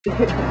At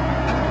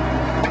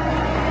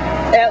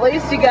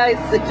least you guys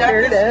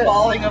secured it.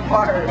 Falling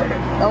apart.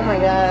 Oh my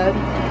god.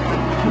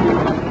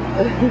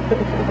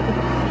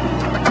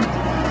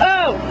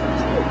 Oh!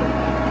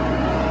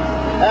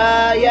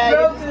 Yeah, you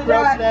just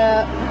broke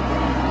that.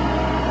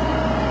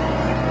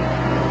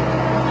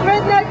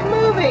 Redneck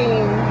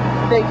moving.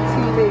 Big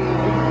TV.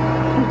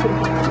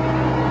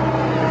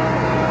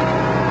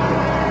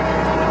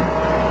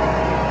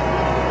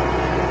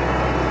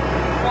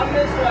 Come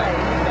this way.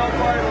 You go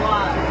for it a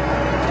lot.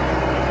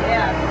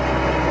 Yeah.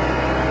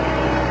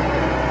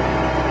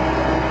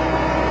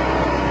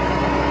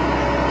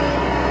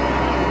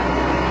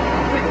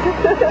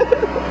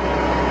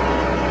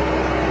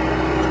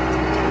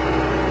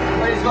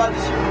 Might as well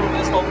just remove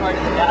this whole part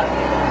of the gap.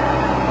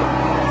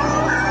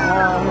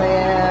 Oh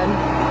man.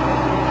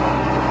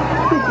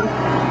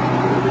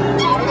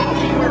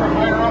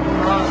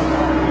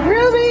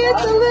 Ruby,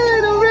 it's a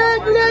little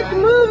redneck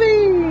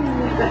moving!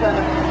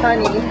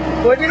 Honey,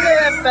 wouldn't it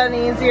have been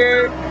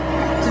easier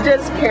to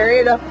just carry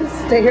it up the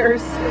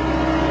stairs?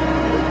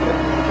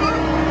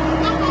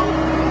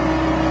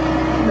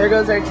 There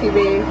goes our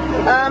TV.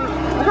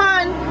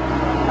 Hon!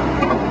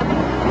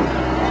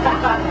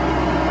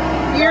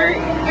 You're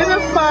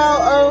gonna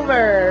fall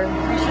over.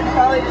 We should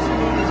probably just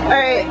remove this.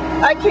 Alright,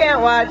 I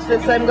can't watch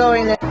this. I'm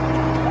going to.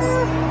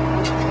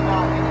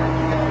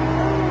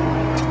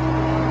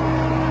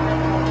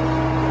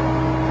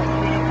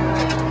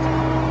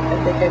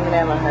 I think I'm gonna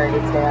have a heart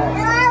attack.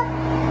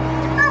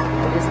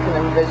 I just can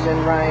envision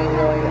Ryan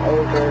going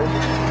over. I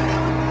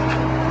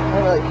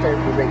don't really care if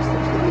he breaks the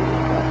TV,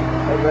 but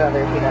I'd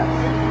rather he not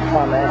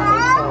vomit and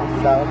kill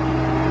himself.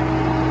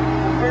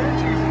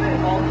 Furniture's a bit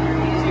bulkier,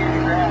 easier to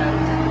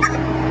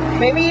grab.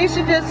 Maybe you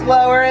should just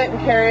lower it and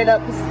carry it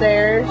up the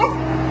stairs.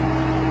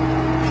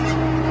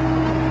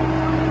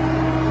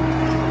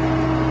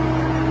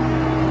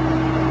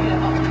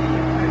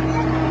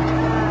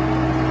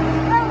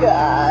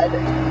 God.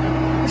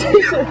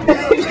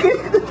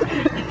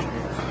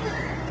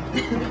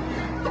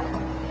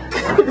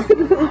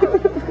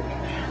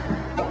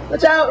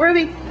 Watch out,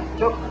 Ruby.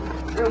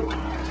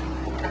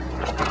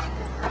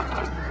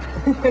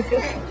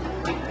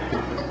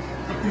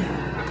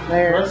 The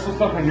rest of the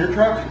stuff on your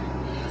truck,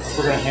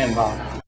 we're going to hand off.